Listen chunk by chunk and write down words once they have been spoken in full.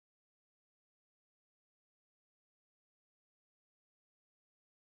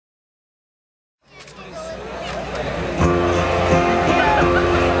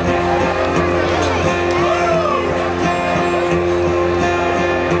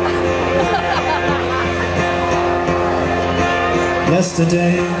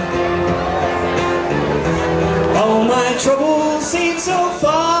yesterday. All my troubles seem so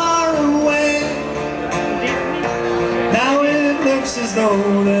far away. Now it looks as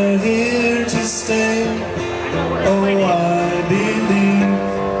though they're here to stay. Oh, I believe in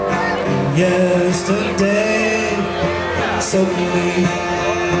yesterday. Suddenly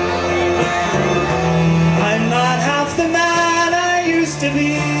I'm not half the man I used to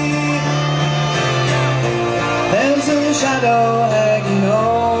be. There's a shadow hanging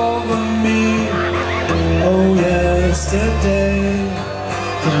over me. Oh, yesterday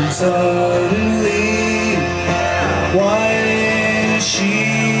comes suddenly. Why she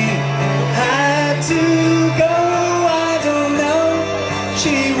had to go, I don't know.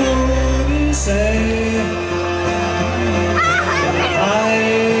 She wouldn't say.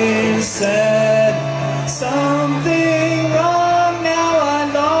 I said something wrong. Now I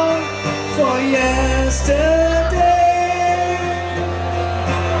long for yesterday.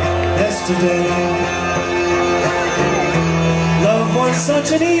 Love was such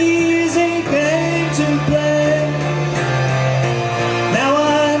an easy game to play. Now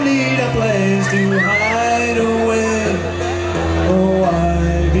I need a place to hide away. Oh, I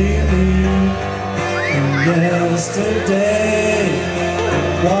believe in yesterday.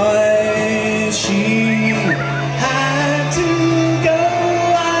 Why she had to go,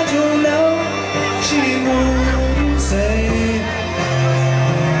 I don't know. She wouldn't say.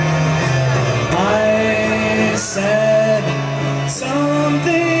 I said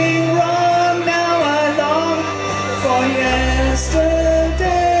something wrong. Now I long for yesterday.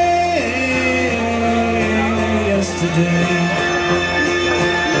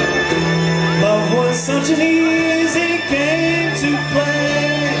 Love was such an easy game to play.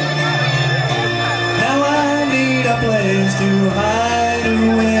 Now I need a place to hide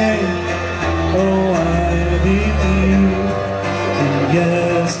away. Oh, I believe in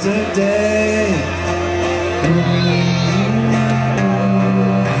yesterday.